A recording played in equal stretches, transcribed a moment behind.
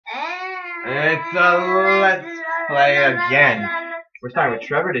It's a let's play again. We're starting with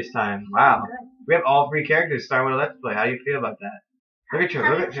Trevor this time. Wow. We have all three characters starting with a let's play. How do you feel about that? Look at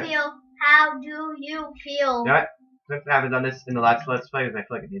Trevor. Look at Trevor. How do you feel? You know what? Since I haven't done this in the last let's play because I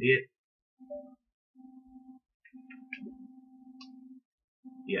feel like an idiot.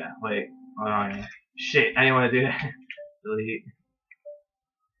 Yeah, wait. Hold on. Shit, I didn't want to do that. Delete.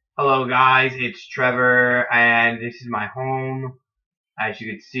 Hello guys, it's Trevor and this is my home. As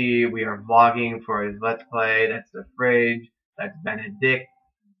you can see, we are vlogging for his let's play. That's the fridge. That's Benedict.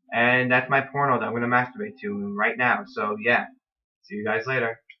 And that's my porno that I'm going to masturbate to right now. So yeah, see you guys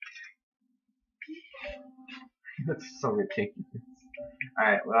later. That's so ridiculous.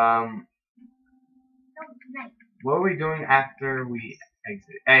 Alright, what are we doing after we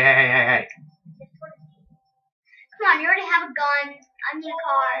exit? Hey. Come on, you already have a gun. I need a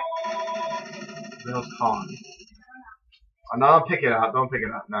car. Bill's calling. Oh, no, don't pick it up. Don't pick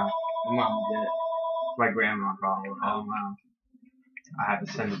it up. No. My mom did it. My grandma probably. Oh, wow. I have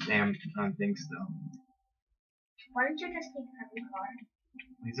to send the damn thing still. Why don't you just take a car?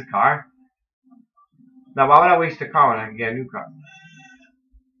 Needs a car? Now, why would I waste a car when I can get a new car?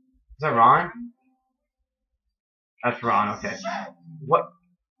 Is that Ron? That's Ron, okay. What?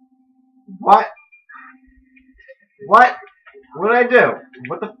 What? What? What did I do?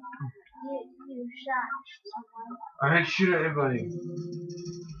 What the? You shot someone. I didn't shoot at anybody. Maybe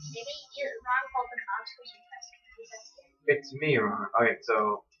Ron called the cops because you pressed. It's me, Ron. Okay,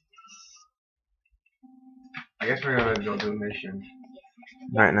 so I guess we're gonna go do a mission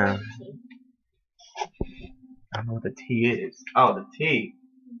right now. I don't know what the T is. Oh, the T.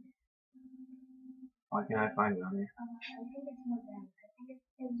 Why can't I find it on here? I think it's more than. I think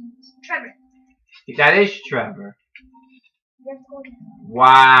it's Trevor. That is Trevor.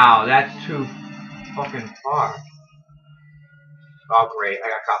 Wow, that's too fucking far. Oh great, I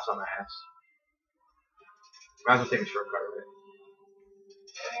got cops on my ass. Might as well take a shortcut with it.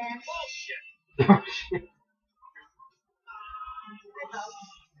 Oh shit.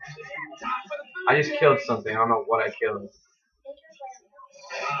 I just killed something, I don't know what I killed.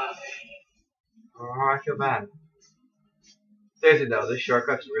 Oh, I feel bad. Seriously though, this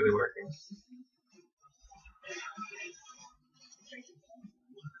shortcut's really working.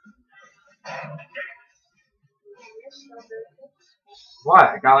 What?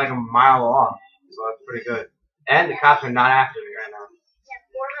 I got like a mile off, so that's pretty good. And the cops are not after me right now. Yeah,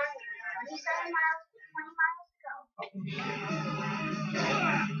 427 miles, 20 miles to go.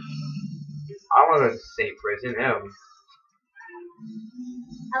 I don't want to go to state prison, ew.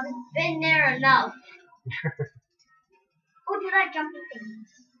 I've been there enough. Oh, did I jump the thing?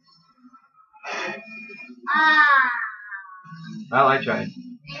 Ah. Well, I tried.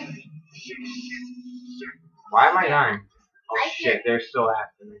 Why am I dying? Oh shit, they're still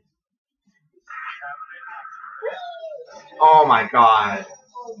after me. Oh my god.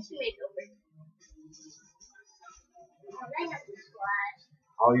 Oh, teammate over. Oh, they have to splash.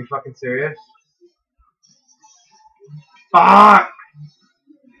 Oh, you fucking serious? Fuck!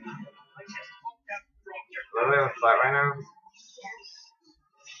 Am I on a flat right now? Yes.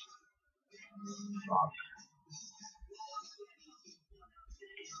 Fuck.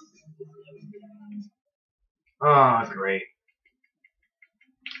 Oh, great.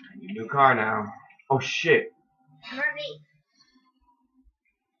 I need a new car now. Oh shit.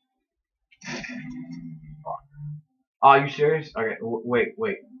 Fuck. Oh, are you serious? Okay, wait.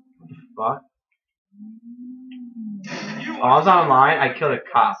 What the fuck? Oh, I was online. I killed a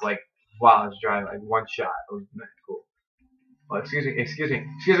cop like while I was driving, like one shot. It was cool. Oh, excuse me.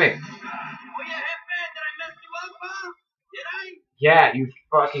 Yeah, you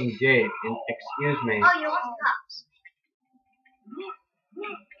fucking did. And excuse me. Oh, you want the cops?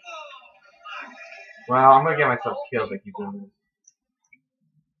 Well, I'm gonna get myself killed if I keep doing this.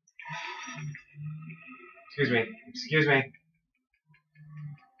 Excuse me.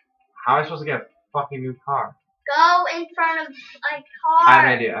 How am I supposed to get a fucking new car? Go in front of a car. I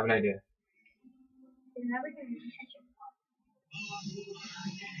have an idea. You're never gonna catch your car.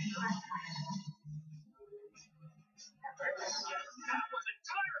 That was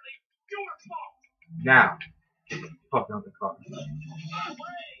entirely your fault. Now, fuck out the car.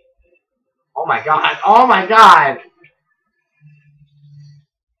 Oh my god!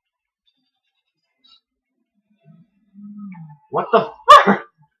 What the fuck?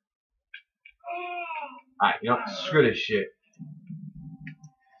 Alright, you know, screw this shit.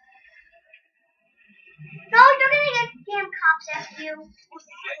 No, you're gonna get damn cops after you.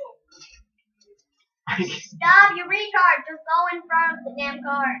 Stop, you retard. Just go in front of the damn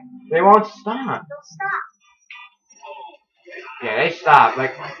car. They won't stop. They'll stop. Yeah, they stop.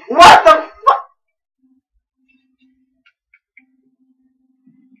 Like, what the?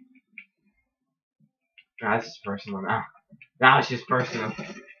 Nah, this is personal now. Now it's just personal.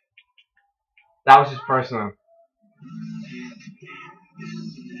 That was just personal.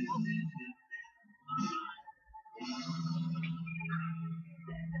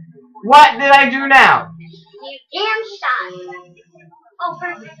 What did I do now? You damn shot. Oh,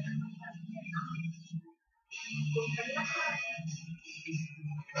 perfect.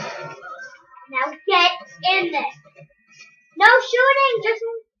 Now get in there. No shooting, just.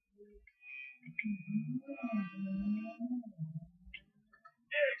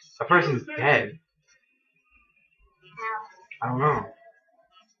 The person's dead. Ow. I don't know.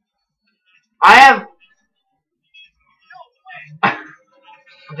 I have.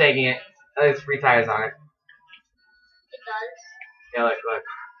 I'm taking it. There's 3 tires on it. It does. Yeah, look.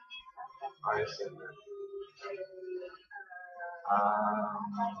 Honestly.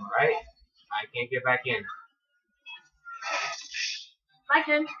 Right. I can't get back in. My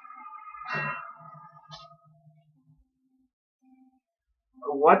turn.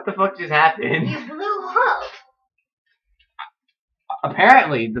 What the fuck just happened? You blew up.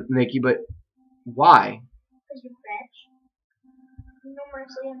 Apparently, Nikki, but why? Because you're fresh. No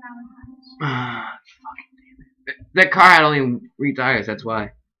mercy on Valentine's. Fucking damn it. That car had only 3 tires, that's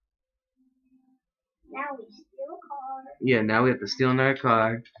why. Now we steal a car. Yeah, now we have to steal another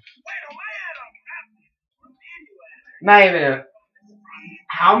car. Not even a...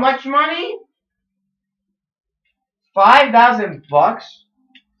 How much money? $5,000 bucks?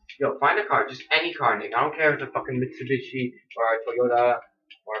 Yo, find a car, just any car, Nick. I don't care if it's a fucking Mitsubishi or a Toyota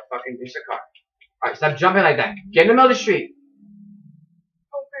or a fucking just a car. Alright, stop jumping like that. Get in the middle of the street.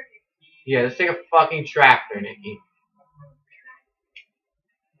 Oh, perfect. Yeah, let's take a fucking tractor, Nikki.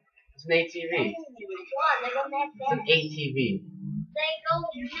 It's an ATV. They go mad It's an fast. ATV. They go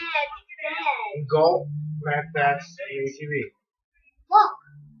mad fast. Go mad fast ATV. Look.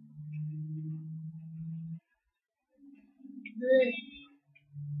 Ugh.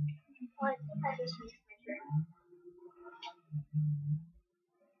 Oh, I think I just missed my turn.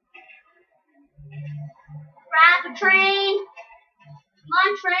 Grab a train. Come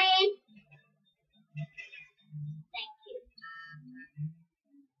on, train. Thank you.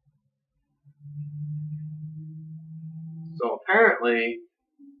 So apparently,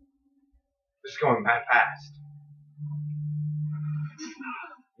 this is going that fast.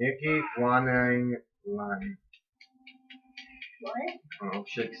 Nikki wandering line. What? Oh,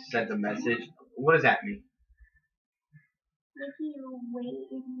 should have sent a message. What does that mean? Nikki, you're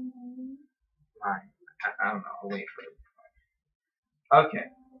waiting. Line. I don't know. I'll wait for it. Okay.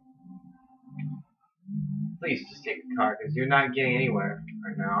 Please just take the car because you're not getting anywhere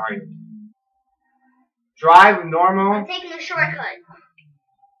right now, are you? Drive normal. I'm taking a shortcut.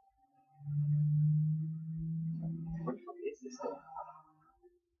 What the fuck is this thing?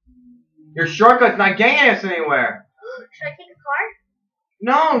 Your shortcut's not getting us anywhere. Should I take a car?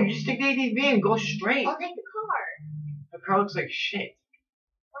 No, you just take the ATV and go straight. I'll take the car. The car looks like shit.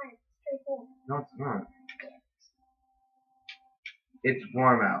 Fine. Straightforward. No, it's not. It's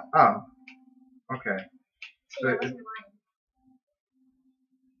warm out. Oh. Okay. See, I wasn't lying.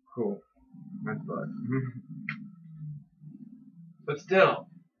 Cool. That's bad. But still,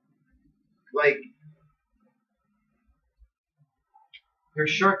 like, your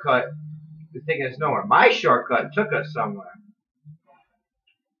shortcut is taking us nowhere. My shortcut took us somewhere.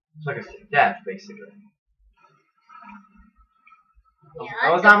 Took us to death, basically. Yeah,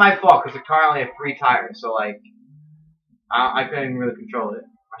 That was not my fault because the car only had 3 tires, so like, I couldn't really control it.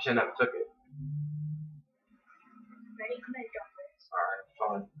 I should have never took it. ready? I'm gonna jump this. Alright,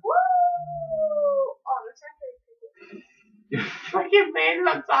 fine. Woo! Oh, that's actually pretty You freaking landed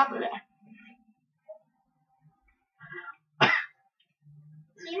on top of that.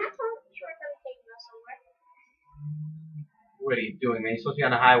 See, that's how shortcut is taking us somewhere. What are you doing, man? You're supposed to be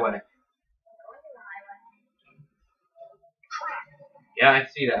on the highway. I'm going to the highway. Yeah, I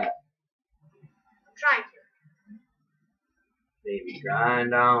see that. I'm trying to. Baby,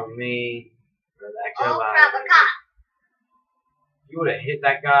 grind on me. Relax your Oh, body. grab a cop. You would have hit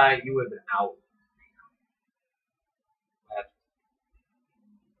that guy, you would have been out.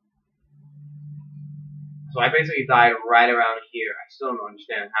 So I basically died right around here. I still don't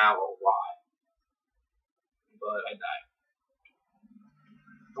understand how or why. But I died.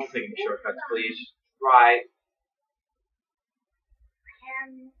 Don't take any shortcuts, please. Right.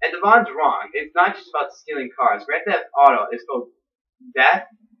 And Devon's wrong. It's not just about stealing cars. Grand Theft Auto is called death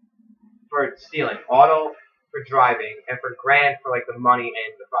for stealing, auto for driving, and for grand for like the money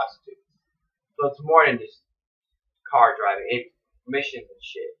and the prostitutes. So it's more than just car driving. It's missions and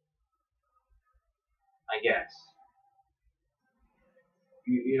shit. I guess.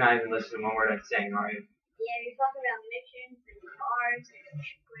 You're not even listening to one word I'm saying, are you? Yeah, you're talking about missions and cars and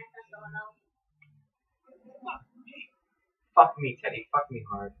Grand Theft Auto. Fuck me, Teddy. Fuck me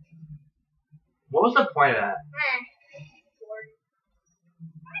hard. What was the point of that? Bored.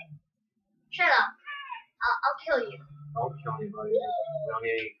 Shut up. I'll kill you. Don't kill anybody. We don't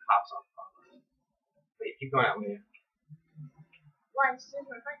need any cops on fire. Wait, keep going that way. Why? This is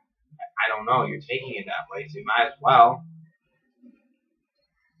more fun. I don't know. You're taking it that way, so you might as well.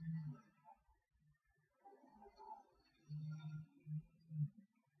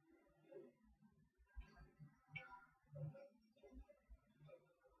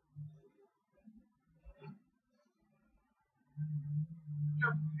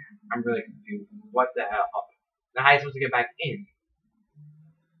 I'm really confused. What the hell? Now how are you supposed to get back in?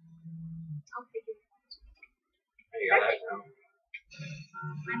 I'll figure it out. There you go. That's now.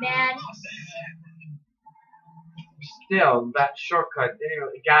 My bad. Still, that shortcut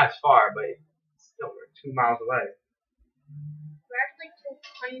didn't. It got us far, but still, we're 2 miles away. We're actually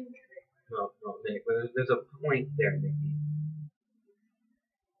 200. No, Nick. There's a point there, Nicky.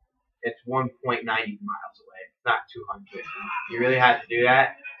 It's 1.90 miles away, not 200. You really had to do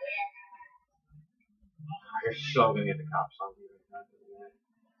that? You're so gonna get the cops on you right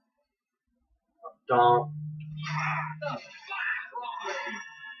now. Don't.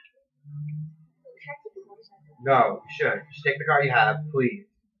 No, you should. Just take the car you have, please.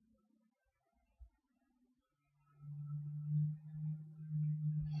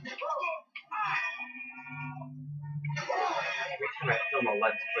 Every time I film a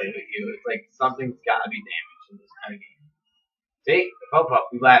Let's Play with you, it's like something's gotta be damaged in this kind of game. See? The pop-up,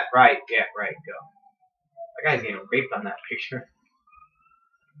 we left, right, yeah, right, go. That guy's getting raped on that picture.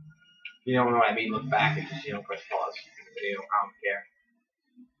 You don't know what I mean, look back and just, press pause in the video, I don't care.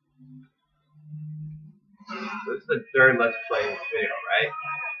 So this is the third Let's Play video, right?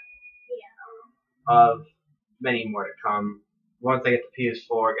 Yeah. Of many more to come. Once I get the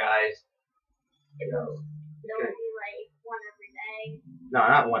PS4, guys. It'll be like one every day. No,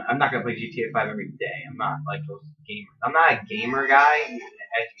 not one. I'm not gonna play GTA 5 every day. I'm not like those gamers. I'm not a gamer guy, as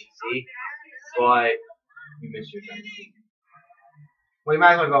you can see. But you missed your turn. Well, you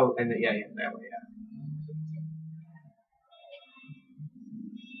might as well go and yeah, that way, yeah.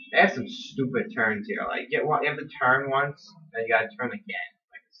 They have some stupid turns here. Like, you have to turn once, then you gotta turn again,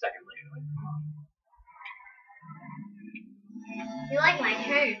 like a second later. Like, come on. You like my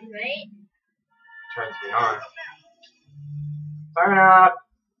turn, right? Turns me on. Turn up!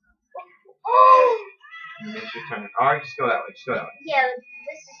 Oh! You missed your turn. Alright, just go that way. Just go that way. Yeah,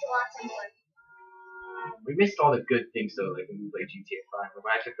 this is a lot simpler. We missed all the good things though, like when we played GTA 5.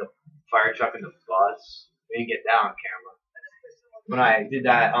 When I took the fire truck and the bus, we didn't get that on camera. When I did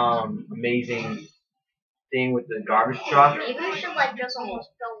that amazing thing with the garbage truck. Maybe we should like just almost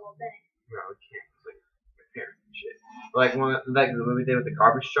film a little bit. No, we can't. It's like my parents and shit. Like when we did with the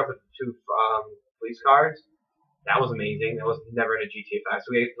garbage truck with the 2 police cars, that was amazing. That was never in a GTA 5, so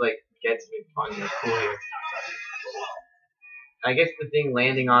we had to like get something fun and cool here. I guess the thing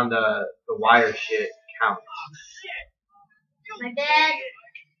landing on the wire shit counts. My bad.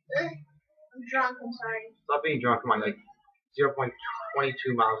 Ugh. I'm drunk, I'm sorry. Stop being drunk, come on, like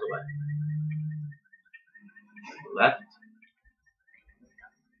 0.22 miles away. Left.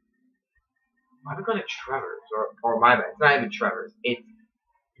 Why are we going to Trevor's? Or my bad, it's not even Trevor's. It's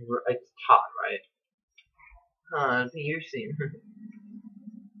Todd, right? You see him.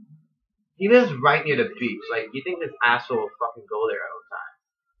 He lives right near the beach. Like, you think this asshole will fucking go there all the time?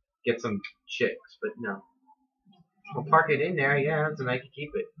 Get some chicks, but no. We'll park it in there, yeah, so I can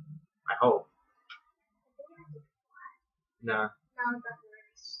keep it. I hope. Nah.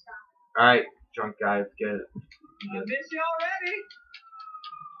 Alright, drunk guy, let's get it. I miss you already.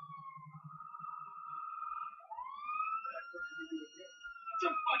 It's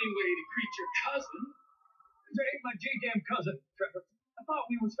a funny way to greet your cousin. Hey, my J-damn cousin, Trevor. I thought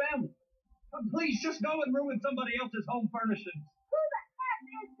we was family. Please, just go and ruin somebody else's home furnishings. Who the heck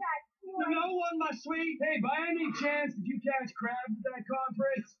is that boy? No one, my sweet. Hey, by any chance, did you catch crabs at that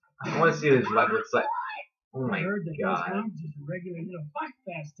conference? I want to see this level. It's like, oh my I heard that god. those conferences are regular little fight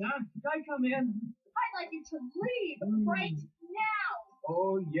fest, huh? Did I come in? I'd like you to leave right now.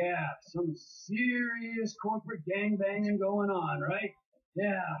 Oh, yeah. Some serious corporate gangbanging going on, right?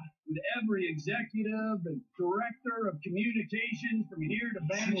 Yeah. With every executive and director of communications from here to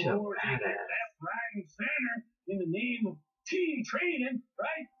Such a Bangalore, badass. left, right, and center in the name of team training,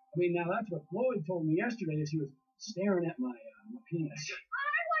 right? I mean, now that's what Floyd told me yesterday as he was staring at my penis.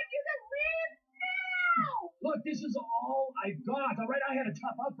 I'd like you to leave now. Look, this is all I got, all right? I had a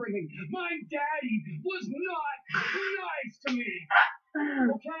tough upbringing. My daddy was not nice to me,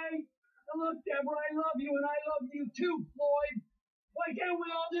 okay? Look, Deborah, I love you, and I love you too, Floyd. Why can't we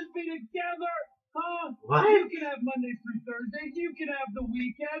all just be together? Huh? What? You can have Mondays through Thursdays. You can have the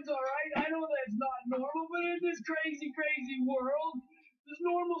weekends, all right? I know that's not normal, but in this crazy, crazy world, is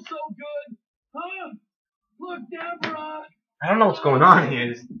normal so good? Huh? Look, Deborah. I don't know what's going on here.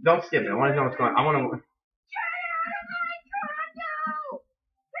 Just don't skip it. I want to know what's going on. I want to. Get out of my condo!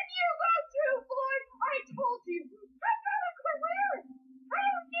 When you go through, Floyd, I told you, I got a career. I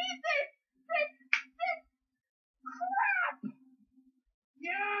don't need this crap.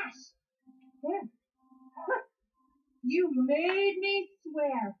 Yes. You made me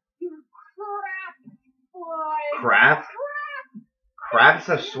swear. You're crap, Floyd. Crap? Crap's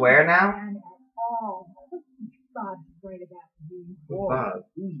a swear now? And at all. Bob's right about you. Bob.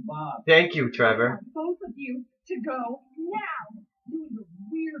 Who's Bob? Thank you, I Trevor. want both of you to go now. You and your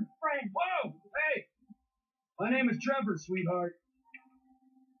weird friend. Whoa! Hey! My name is Trevor, sweetheart.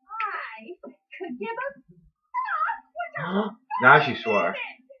 I could give a fuck. Now she swore.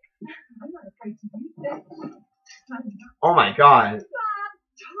 I'm not afraid to use this. Oh my god. Bob,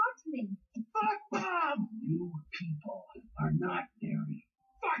 talk to me. Fuck Bob! You people are not very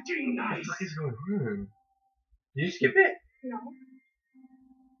fucking What nice. the fuck is going on? Did you skip it? No.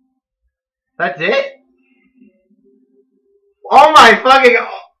 That's it? Oh my fucking.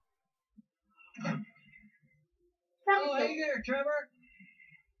 Oh, hey there, Trevor.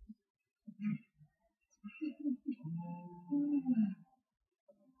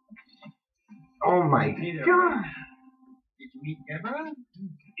 Oh my Hey there. god. Did you meet Deborah?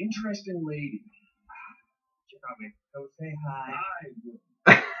 Interesting lady. Should probably go say hi. I would.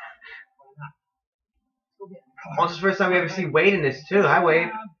 Why not? Go get in the car. Oh, this is the first time we ever see Wade in this too. Hi, Wade.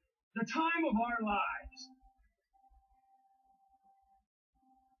 The time of our lives.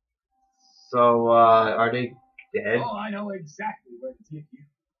 So, are they dead? Oh, I know exactly where to take you.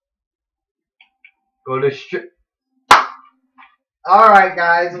 Go to strip. Alright,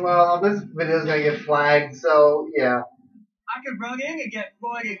 guys. Well, this video's gonna get flagged, so yeah. I could run in and get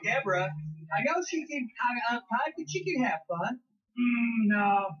Floyd and Deborah. I know she can kind of untied, but she can have fun.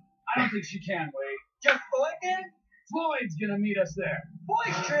 No, I don't think she can wait. Just Floyd then? Floyd's gonna meet us there.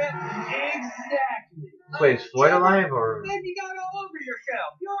 Floyd's trip. Exactly. Wait, is Floyd alive or? Man, you got all over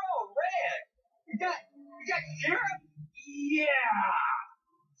yourself. You're all red. You got syrup. Yeah.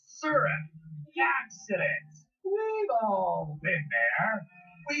 Syrup. Accidents. We've all been there.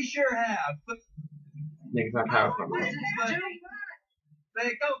 We sure have. But Nigga's not powerful. but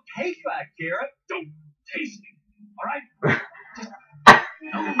it don't taste like syrup. Don't taste it. All right?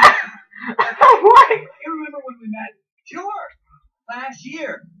 What? You remember when we met? Sure. Last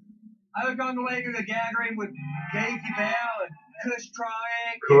year, I was on the way to the gathering with Daisy Bell and Kush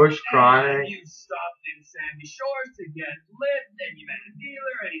Chronic. Kush And Chronic. you stopped in Sandy Shores to get lit, then you met a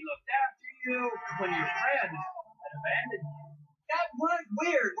dealer and he looked after you when your friends had abandoned you. That was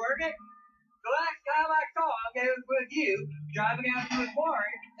weird, wasn't it? The last time I saw him, it was with you, driving out to his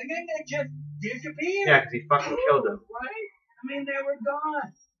quarry, and then they just disappeared. Yeah, 'cause he fucking killed him. Right? I mean, they were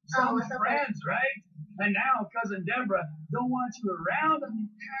gone. Oh, Some so friends, right? And now cousin Deborah don't want you around. I mean,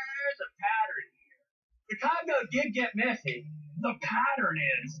 there's a pattern here. The Congo did get messy. The pattern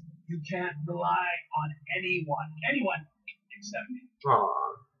is you can't rely on anyone except me.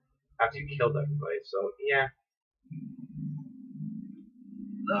 Aw. After you killed everybody, so yeah.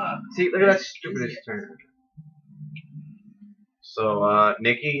 See, look at that stupidest turn. So,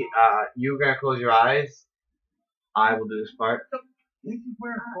 Nikki, you gonna close your eyes. I will do this part. This is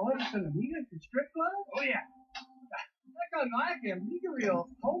where Floyd's gonna meet us at strip club? Oh yeah. I don't like him. He's a real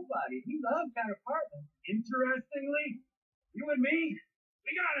homebody. He loves that apartment. Interestingly, you and me,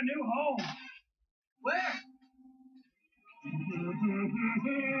 we got a new home. Where?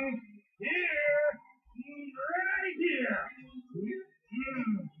 Here, right here.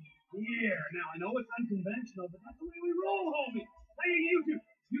 Here. Now I know it's unconventional, but that's the way we roll, homie. Hey, you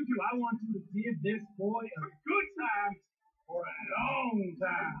two, I want you to give this boy a good time for a long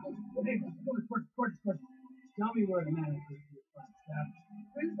time. Hey, Sports. Tell me where the man is to your flat step.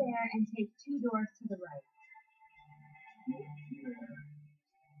 Through there and take 2 doors to the right.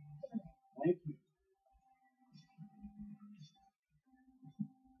 Thank you.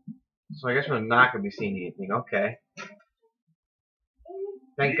 So I guess we're not gonna be seeing anything. Okay.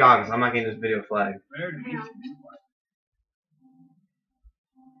 Thank God, because I'm not getting this video flagged. Where did you?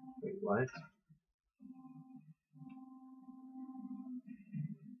 Wait, what?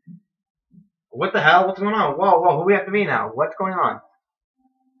 What the hell? What's going on? Whoa, who we have to be now? What's going on?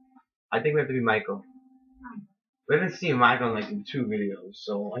 I think we have to be Michael. We haven't seen Michael in like 2 videos,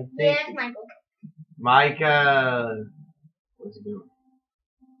 so I think Yes, Michael. Micah. What's he doing?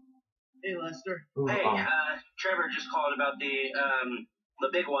 Hey, Lester. Ooh, Hey, oh. Trevor just called about the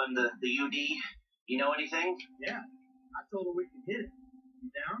big one, the UD. You know anything? Yeah, I told her we could hit it. You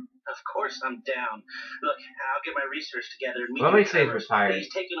down? Of course I'm down. Look, I'll get my research together and meet Let you me at say he's Trevor's. retired.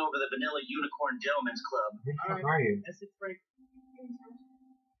 He's taking over the Vanilla Unicorn Gentlemen's Club. Who the fuck Alright. are you? That's it, Frank.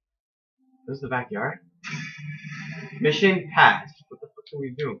 This is the backyard? Mission passed. What the fuck can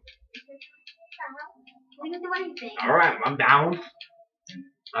we do? We didn't do anything. Alright, I'm down.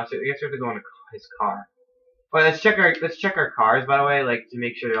 I guess we have to go in his car. Well, let's check our cars, by the way, like to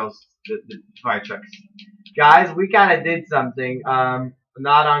make sure they're all the fire trucks. Guys, we kinda did something,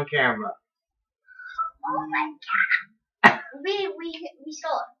 not on camera. Oh my god. We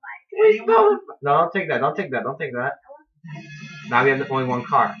stole it. We stole it. No, don't take that, don't take that, don't take that. Now we have only one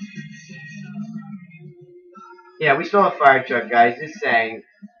car. Yeah, we stole a fire truck, guys, just saying.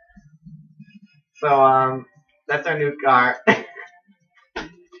 So, that's our new car. Yeah,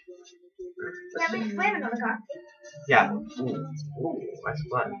 we have another car. Yeah. Ooh, that's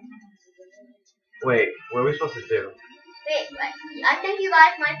fun. Wait, what are we supposed to do? Wait, I think you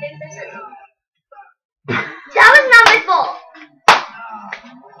guys might think this is. That was not my fault.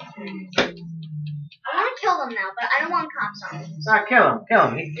 I want to kill them now, but I don't want cops on me. Nah, kill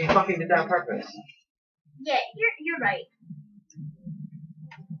him. He fucking did that on purpose. Yeah, you're right.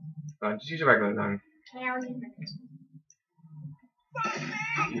 Just use a regular gun. Yeah, I'll use my pistol.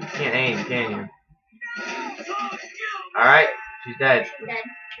 You can't aim, can you? Alright, she's dead. Dead. Get the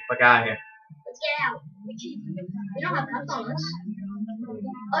fuck out of here. Let's get out. We don't have cops on us.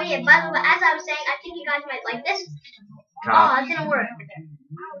 Oh yeah, by the way, as I was saying, I think you guys might like this. Oh, Cops. it didn't work.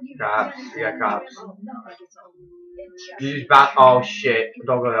 Cops. We got cops. You just about. Oh shit.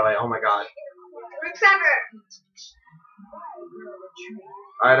 Don't go that way. Oh my god. We're Trevor.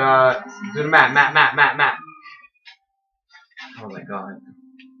 Alright, do the map. Oh my god.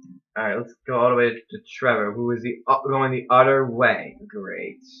 Alright, let's go all the way to Trevor, who is going the other way.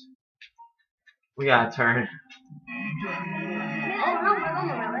 Great. We gotta turn. Oh no, we're going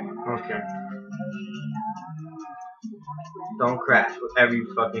the right way. Okay. Don't crash. Whatever you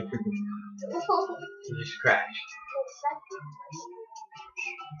fucking you just crashed.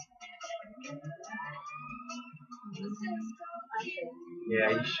 Yeah,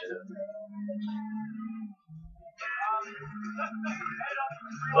 you should have.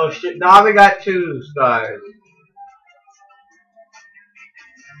 Oh shit, now we got 2 stars.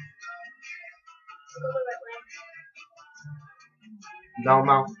 No,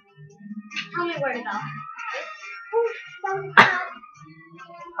 Mo. Tell me where to go.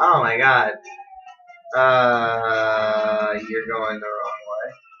 Oh my god. You're going the wrong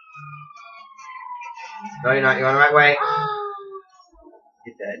way. No, you're not. You're going the right way.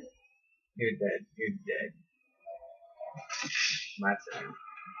 You're dead. You're dead. You're dead. That's it.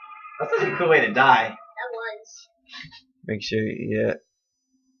 That's a cool way to die. That was Make sure you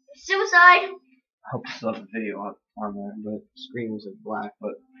suicide. hope you still have the video on there, but the screen was in black,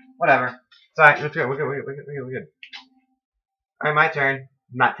 but whatever. It's alright, we're good. We're good. Alright, my turn. I'm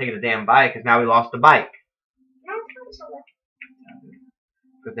not taking the damn bike, because now we lost the bike. No, it's not so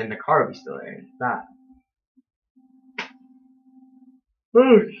But then the car will be still there. It's not.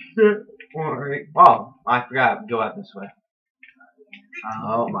 Oh shit. Alright. Oh, I forgot. Go out this way.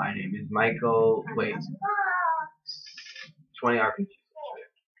 Oh, my name is Michael. Wait. 20 RPG.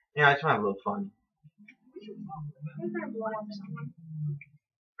 Yeah, I just want to have a little fun.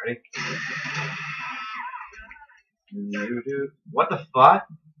 Ready? What the fuck?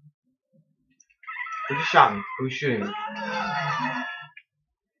 Who just shot me? Who's shooting me?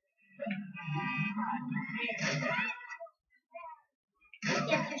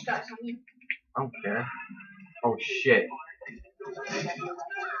 Get 2 stars on you. I don't care. Oh shit.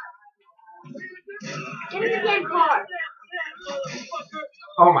 Get in the damn car.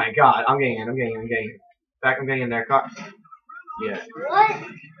 Oh my god. I'm getting in. Back, I'm getting in their car. Yeah. What?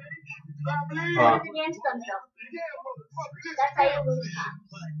 Hold on. The damn stunt jump. That's how you lose cops.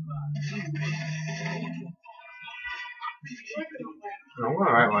 No, I'm going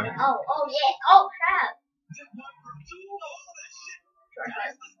the right way. Oh yeah. Oh crap.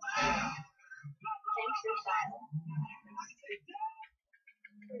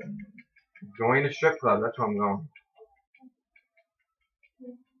 Join the strip club. That's where I'm going.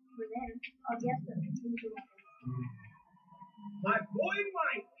 My boy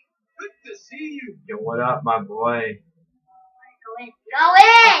Mike, good to see you. Yo, what up, my boy? Go in. Go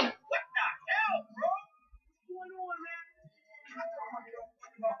in! What the hell, bro? What's going on, man?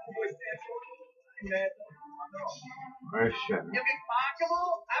 My boy said, Where's shit? You be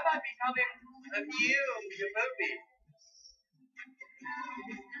possible? How about becoming a new movie?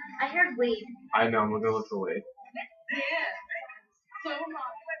 I heard Wade. I know, I'm gonna go look for Wade. Yeah. So much.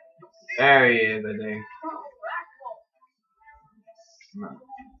 There he is, I think.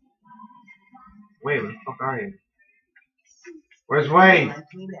 Wait, where the fuck are you? Where's Wade? I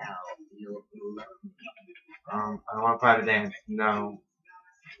don't want to private dance. No.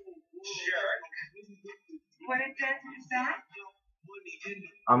 Want to dance back?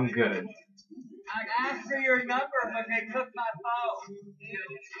 I'm good. I asked for your number, but they took my phone.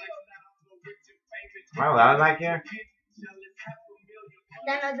 Am I allowed back here?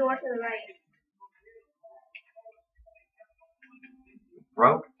 Then a door to the right.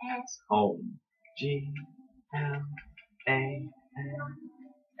 Broke S. home. G-L-A.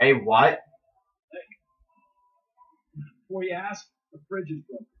 A what? Before you ask, the fridge is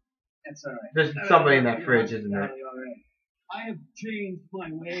broken. That's all right. There's somebody in that fridge, isn't there? All right. I have changed my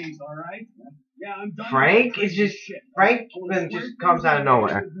ways, all right? Yeah, I'm done. Frank with is just shit. Frank I wanna then square just comes things out of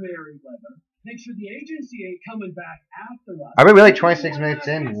nowhere. with Merriweather. Make sure the agency ain't coming back after us. Are we really 26 minutes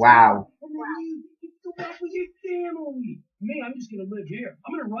in? Wow. And then you go back with your family. Me, I'm just gonna live here.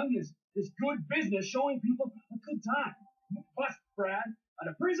 I'm gonna run this good business, showing people a good time. Bust Brad out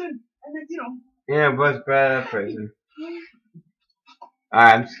of prison, and then Yeah, bust Brad out of prison.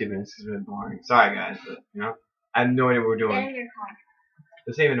 Alright, I'm skipping this. This is really boring. Sorry, guys, but I have no idea what we're Get in doing. your car.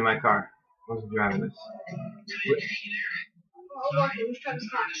 Let's save into my car. I wasn't driving this. Oh, look, who's coming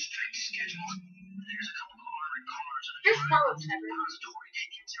back? Just follow Trevor.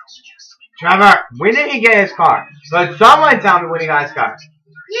 Trevor, when did he get his car? But someone tell me when he got his car.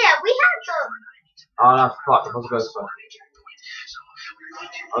 Yeah, we have the. Oh no, fuck. I'm supposed to go this way.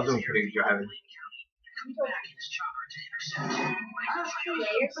 I was doing pretty good driving.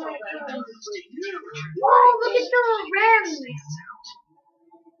 Whoa, look at the rims.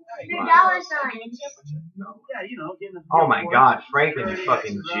 They're dollar signs. yeah, getting a Oh my god, Frank and you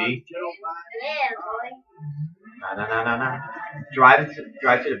fucking G. Yeah, boy. Nah. Drive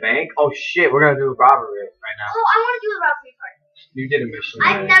to the bank? Oh shit, we're gonna do a robbery right now. Oh, I want to do a robbery part. You did a mission.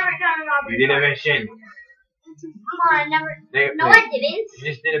 I've right? never done a robbery. You did a part. mission. Come on, I never. No, Wait, I didn't. You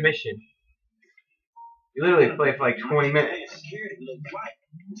just did a mission. You literally played for like 20 minutes. Security look right.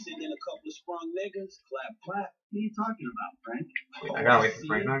 Send in a couple of sprung niggas, clap. What are you talking about, Frank? I gotta wait for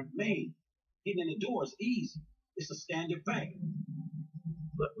Frank now. Man, getting in the door is easy. It's a standard bank.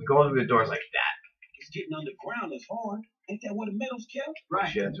 Look, we go through the doors like that. It's getting underground is hard. Ain't that where the metal's kept? Right.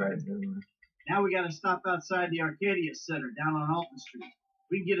 Shit, that's right. Now we gotta stop outside the Arcadia Center down on Alton Street.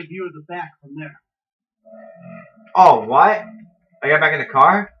 We can get a view of the back from there. Oh, what? I got back in the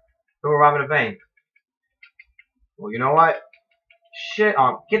car? We were robbing a bank. Well, you know what? Shit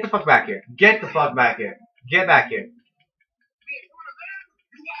on. Get the fuck back here. Get the fuck back here. Get back here.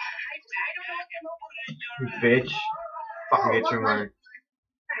 You bitch. Fucking get your money.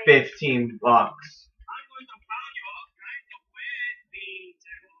 15 bucks.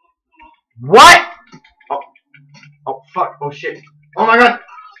 What? Oh fuck. Oh shit. Oh my god.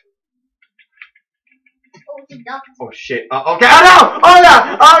 Oh, he ducked. Oh shit. Okay. Oh no. Oh no.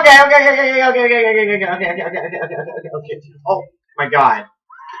 Okay. Oh my god.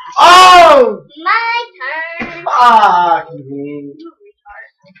 Oh. My turn. Fuck me. You retard.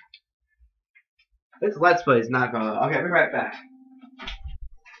 This let's play is not gonna. Okay, I'll be right back.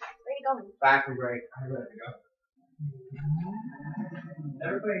 Where you going? Back from break. I'm ready to go.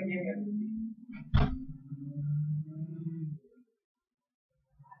 Everybody here.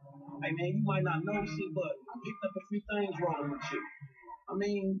 Hey man, you might not notice it, but I picked up a few things wrong with you. I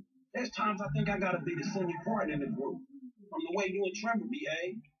mean, there's times I think I gotta be the senior partner in the group. From the way you and Trevor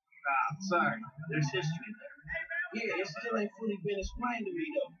behave. Sorry. There's history there. Yeah, it still ain't fully been explained to me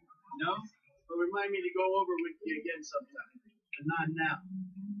though. No? But remind me to go over with you again sometime. But not now.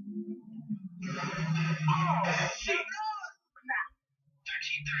 Oh shit.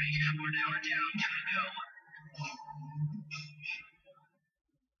 13:30, 1 hour down, time to go.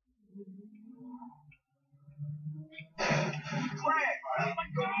 Craig, where's my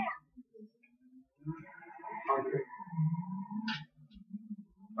car?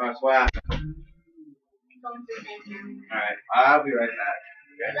 Alright, so what happened? Going through things now. Alright, I'll be right back.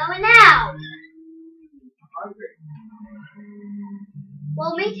 Okay. Going now. I'm hungry.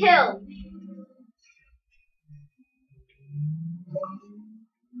 Well, me too.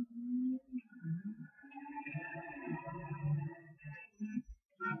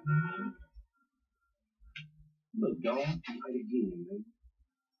 Look, dog, right again, man.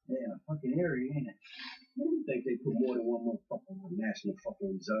 Yeah, fucking eerie, ain't it? Man, you think they put more than one motherfucker on the National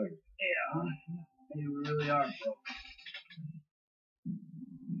fucking Reserve? Yeah. Hey, we really are, bro.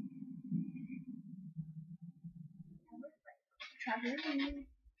 Trevor.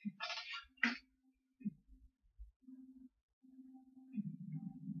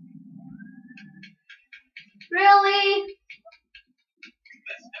 Really?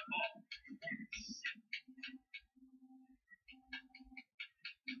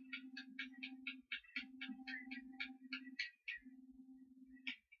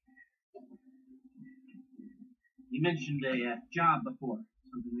 You mentioned a job before.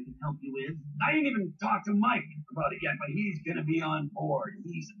 Something we can help you with? I ain't even talked to Mike about it yet, but he's gonna be on board.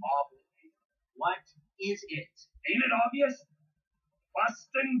 He's obligated. What is it? Ain't it obvious?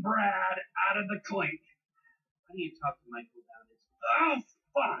 Busting Brad out of the clink. How do you talk to Michael about it? Oh,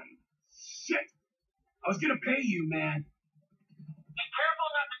 fine. Shit. I was gonna pay you, man. Be careful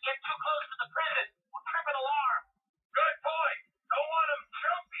not to get too close to the prison. We'll trip an alarm. Good point. Don't want him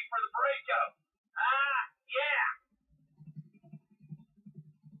jumpy for the breakout. Yeah.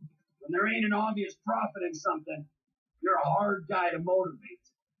 When there ain't an obvious profit in something, you're a hard guy to motivate.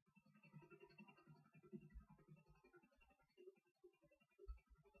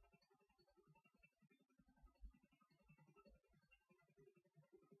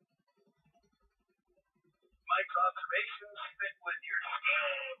 Mike's observations fit with your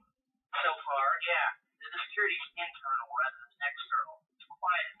scheme. So far, yeah. The security's internal rather than external. It's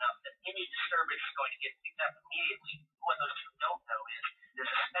quiet enough that any disturbance is going to get picked up immediately. What those two don't know is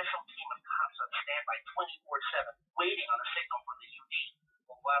there's a special team of cops on standby 24/7, waiting on a signal from the UD.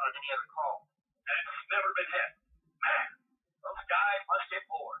 We'll go out on any other call. And it's never been hit. Man, those guys must get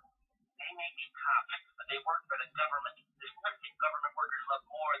bored. They may be cops, but they work for the government. There's nothing government workers love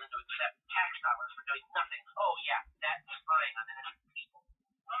more than to accept tax dollars for doing nothing. Oh yeah, that's spying on innocent people.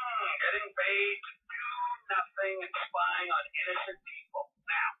 Getting paid to do nothing and spying on innocent people.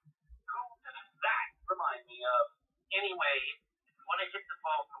 Now, who does that remind me of? Anyway, if you want to hit the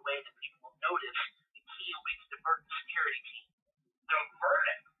ball in a way that people will notice, the key will be to divert the security team. Divert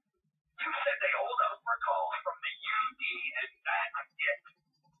it? You said they hold out for calls from the UD and that's it.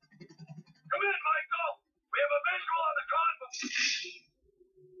 Come in, Michael. We have a visual on the convoy.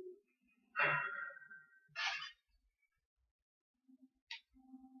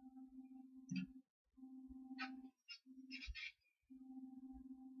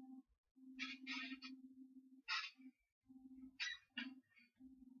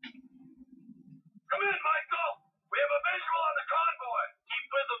 Come in, Michael. We have a visual on the convoy. Keep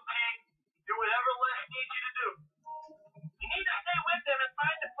with them, King. Do whatever Les needs you to do. You need to stay with them and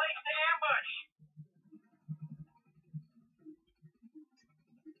find a place to ambush.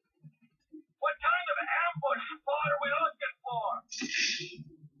 What kind of ambush spot are we looking for?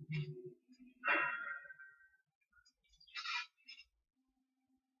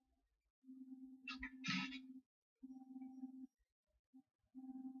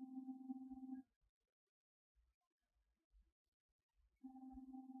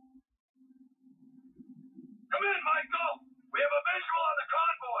 Come in, Michael. We have a visual on the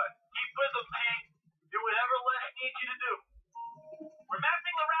convoy. Keep with them, King. Do whatever Les needs you to do. We're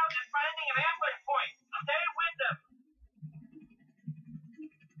mapping the route and finding an ambush point. Stay with them.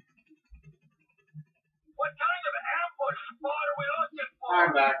 What kind of ambush spot are we looking for?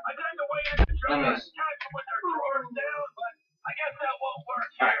 I'm back. I tried to wait in the truck and Nice. catch them with their drawers down, but I guess that won't work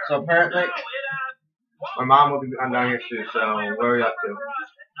Alright, here. so apparently, No, it won't. my mom will be I'm down here too, so what are we up to? For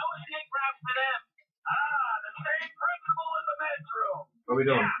us and no escape route for them. The same principle in the bedroom. What are we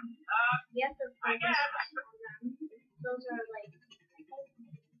doing? You have to I focus guess. on them. Those are like,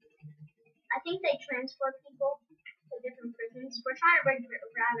 I think they transport people to different prisons. We're trying to bring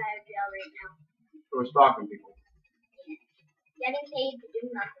Brad out of jail right now. So we're stalking people. Getting paid to do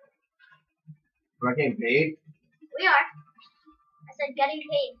nothing. We're not getting paid? We are. I said getting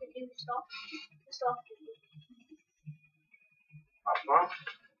paid to do stuff. To stalk people. Huh?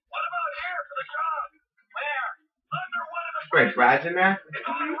 What about here for the job? Where? Under one of the Wait, Brad's in there? It's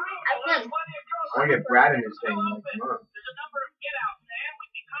on the roof. I think. I want to get Brad in this thing. Like, come on. There's a number of get-outs, and we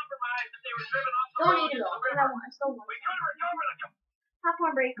can compromise that they were driven off the Don't road need to into go. the I river. want. I still want. We could recover the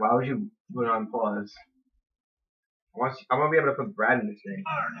Popcorn break. Why would you put it on pause? I want to be able to put Brad in this thing.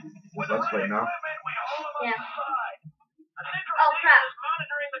 With Let's the wait right now. equipment, we haul them Yeah. up the side. A central Oh, station crap. is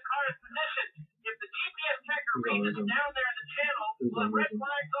monitoring the car's position. If the GPS tracker Who's reads on it's rhythm? down there in the channel, Who's we'll on have red rhythm?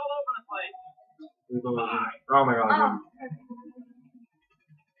 flags all over the place. Oh my god. Oh. Dude.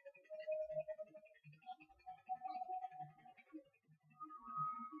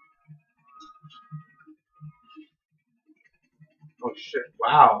 Oh shit,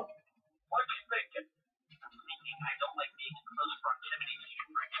 wow. What you thinking? I'm thinking I don't like being in close proximity to you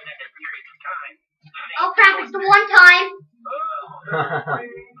for extended periods of time. Oh crap! It's the one time. Oh,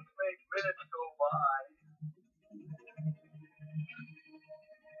 make minutes go by.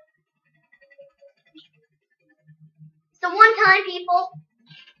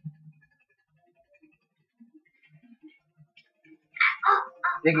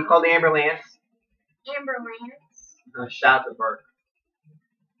 Think you called the ambulance? Amberlance. Shout out to Burke.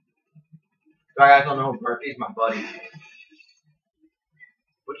 So I guys don't know Burke. He's my buddy.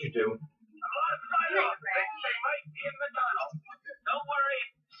 What'd you do? A lot of sign-off. They might be in the tunnel. Don't worry.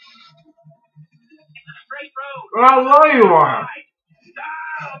 It's a straight road. Oh, low you are.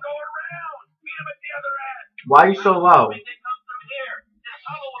 I'll go around. Meet him at the other end. Why are you so low? They come through here. This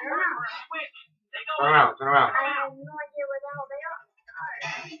tunnel will work for a switch. They go Turn in. around, turn around. I have no idea where the hell they are.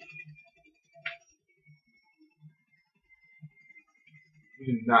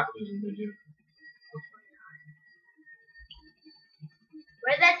 You did not lose him, did you?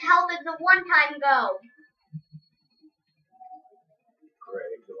 Where the hell did the one time go?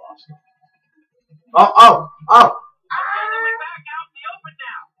 Great, you lost him. Oh! They're coming back out in the open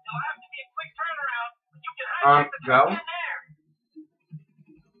now. It'll have to be a quick turnaround, but you can hijack the go. truck in there.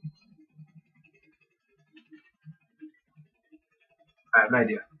 I have an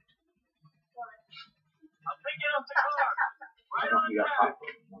idea. I'll take you off the car. Right on You got time.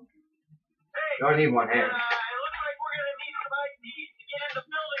 popcorn. Hey, You only need one hand. it looks like we're going to need some IDs to get in the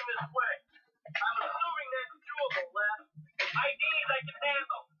building this way. I'm assuming that's doable, Les. IDs I can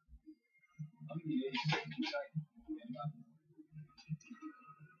handle.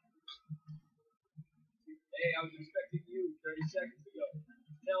 Hey, I was expecting you 30 seconds ago.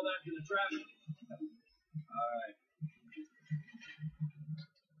 Tell that to the traffic. Alright.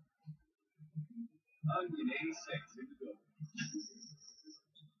 Onion 86, here we go.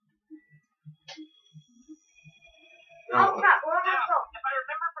 Oh crap, where am I Now, going? if I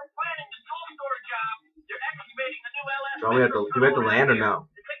remember from planning the tool store job, they're excavating the new LS. So we have to, do we have to land or no?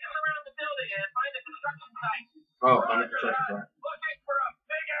 They take us around the building and find the construction site. Oh, I'm Roger not sure. that. Looking for a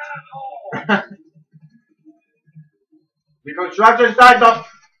big asshole. The construction site up.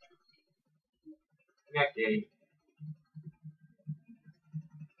 Next game.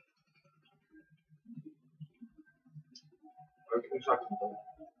 Where's the construction site?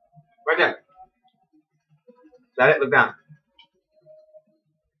 Right there. Is that it? Look down.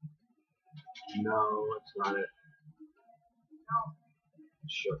 No, that's not it.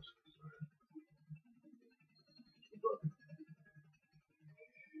 Shit.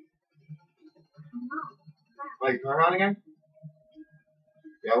 Wait, turn around again?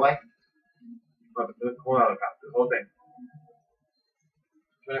 The other way? No, the whole helicopter, the whole thing.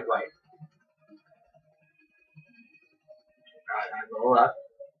 Turn it right. Alright, go left.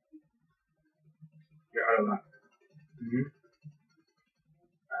 Your other left.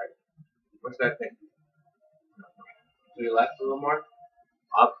 Alright. What's that thing? To your left a little more.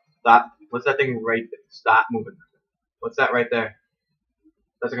 Up. Stop. What's that thing right there? Stop moving. What's that right there?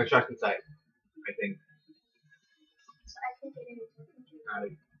 That's a construction site, I think. I think it is.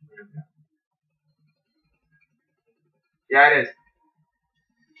 Yeah, it is.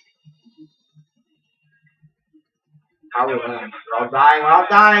 We're all dying. We're all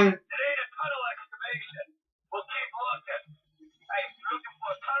dying. It ain't a tunnel excavation. We'll keep looking. Hey, you looking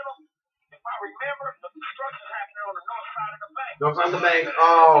for a tunnel? If I remember, the construction's happening on the north side of the bank. Don't find the bank.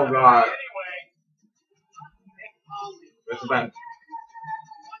 Oh god. Anyway. Where's the bank?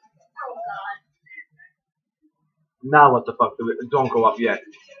 Oh god. Now what the fuck? Don't go up yet.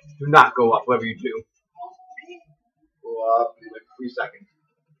 Do not go up, whatever you do. Go up in like 3 seconds.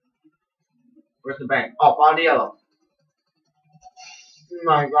 Where's the bank? Oh, found the yellow. Oh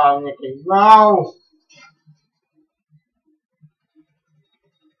my god, Nicky. No!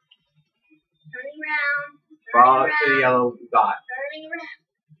 Turning around. Follow it to the yellow dot. Turning around.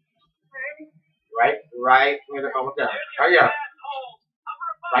 Turning. Right near the almost there. Right here.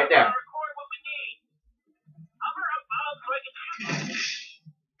 Right there.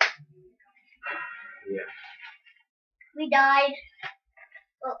 Yeah. We died.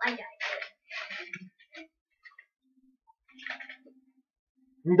 Well, I died.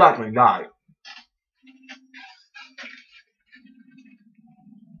 You definitely died.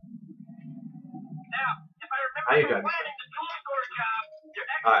 Now, if I How you remember doing? planning the tool store job, you're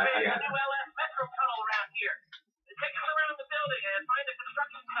Alright, I excavating got the it. new LS Metro tunnel around here. They take us around the building and find the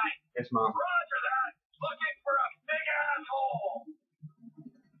construction site. Yes, Mom. Roger that. Looking for a big asshole.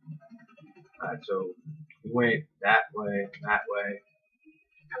 Alright, so we went that way, that way.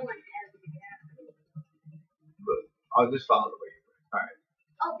 I want everywhere. But I'll just follow the way you went. Alright.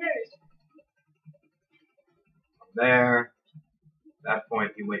 Oh, there it is. From there. At that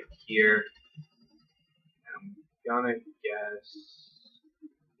point, you went here. And I'm gonna guess.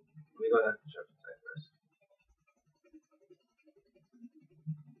 Let me go to the construction site first.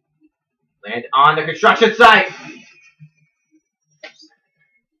 Land on the construction site!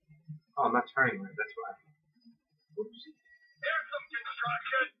 Oh, I'm not turning right, that's why. Oops. There's some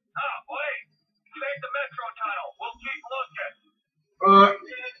construction.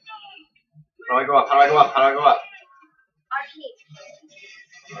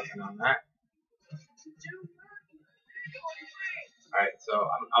 so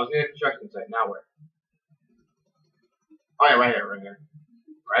I was near the construction site. Now where? Oh yeah, right here.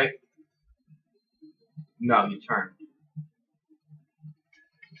 Right? No, you turn.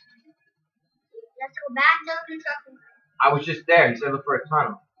 Let's go back to the construction site. I was just there. You said look for a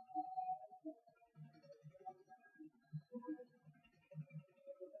tunnel.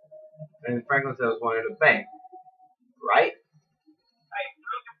 And Franklin said it was one in the bank. Right? Hey, you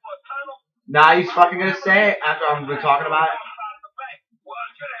looking for a tunnel? Nah, he's fucking gonna say it after I've been talking about it. Well,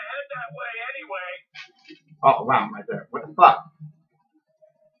 I should have head that way anyway. Oh, wow, right there. What the fuck?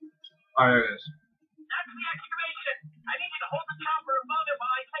 Oh, there it is. That's the excavation. I need you to hold the chopper above it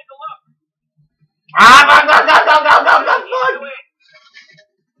while I take a look. Ah, go!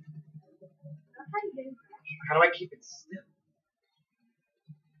 How do I keep it still?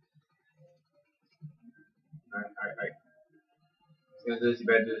 Alright. He's gonna do this, you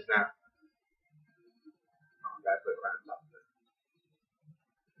better do this now. Oh, gotta put it right on top of it.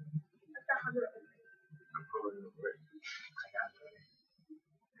 I'm pulling it over. I got it already.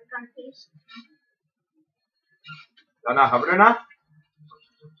 Y'all not hovering enough?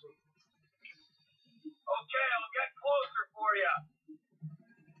 Okay, I'll get closer for you.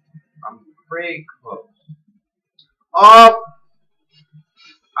 I'm pretty close. Oh!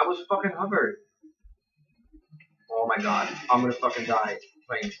 I was fucking hovered. Oh my god. I'm gonna fucking die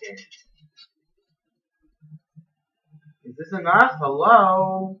playing this game. Is this enough?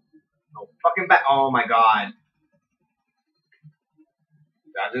 Hello? No fucking back. Oh my god.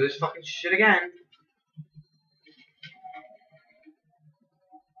 Gotta do this fucking shit again.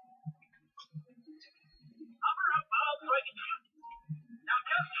 Hover up, Bob, so I can shoot. Now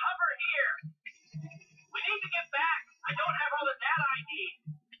just hover here. We need to get back. I don't have all the data I need.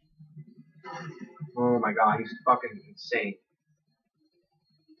 Oh my god, he's fucking insane.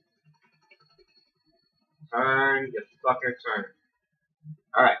 Turn, you fucker, turn.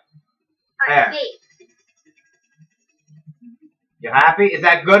 Alright. There. You happy? Is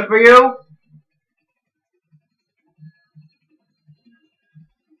that good for you?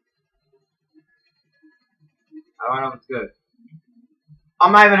 I don't know if it's good.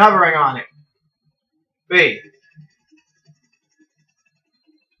 I'm not even hovering on it. B.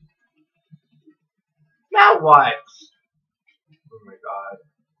 Now what? Oh my god.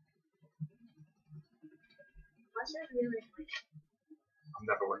 I'm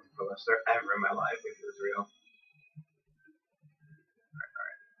never working for Lester ever in my life if it was real.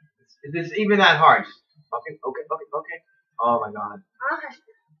 Alright. Is this even that hard? Just fucking okay. Oh my god. Okay.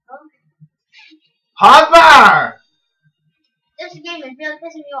 Hover! This game is really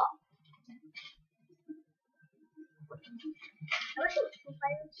pissing me off. I wish it was 2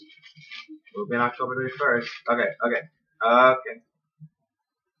 players. We'll be on October 31st. Okay.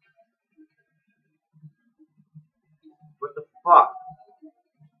 What the fuck?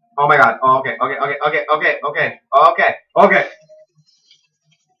 Oh my god. Oh, okay.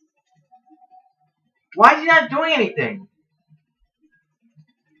 Why is he not doing anything?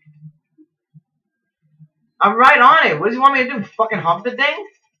 I'm right on it. What does he want me to do? Fucking hump the thing?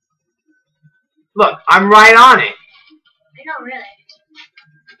 Look, I'm right on it. I know, really.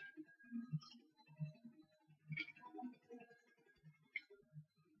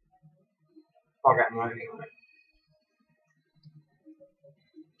 Fuck, I'm running on it.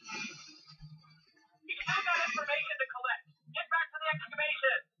 You still got information to collect. Get back to the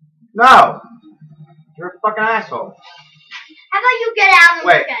excavation. No! You're a fucking asshole. How about you get out and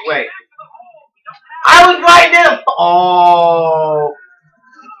look at it? Wait. Back to the hole. We don't have I was right there! Oh!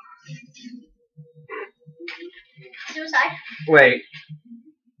 Suicide? Wait.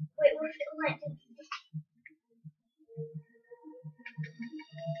 Wait, what if it went?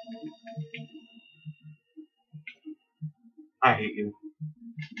 I hate you.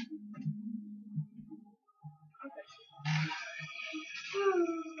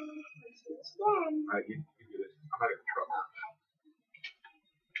 Alright, you do this. I'm out of control.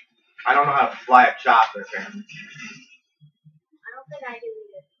 I don't know how to fly a chopper, fam. I don't think I do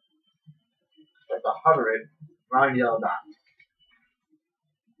either. You have to hover it around the yellow dot.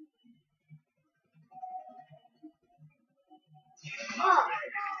 Oh,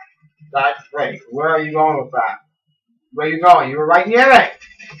 That's great. Where are you going with that? Where are you going? You were right near it. okay.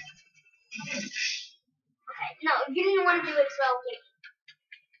 No, you didn't want to do it, so okay.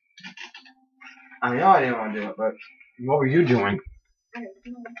 I know I didn't want to do it, but what were you doing?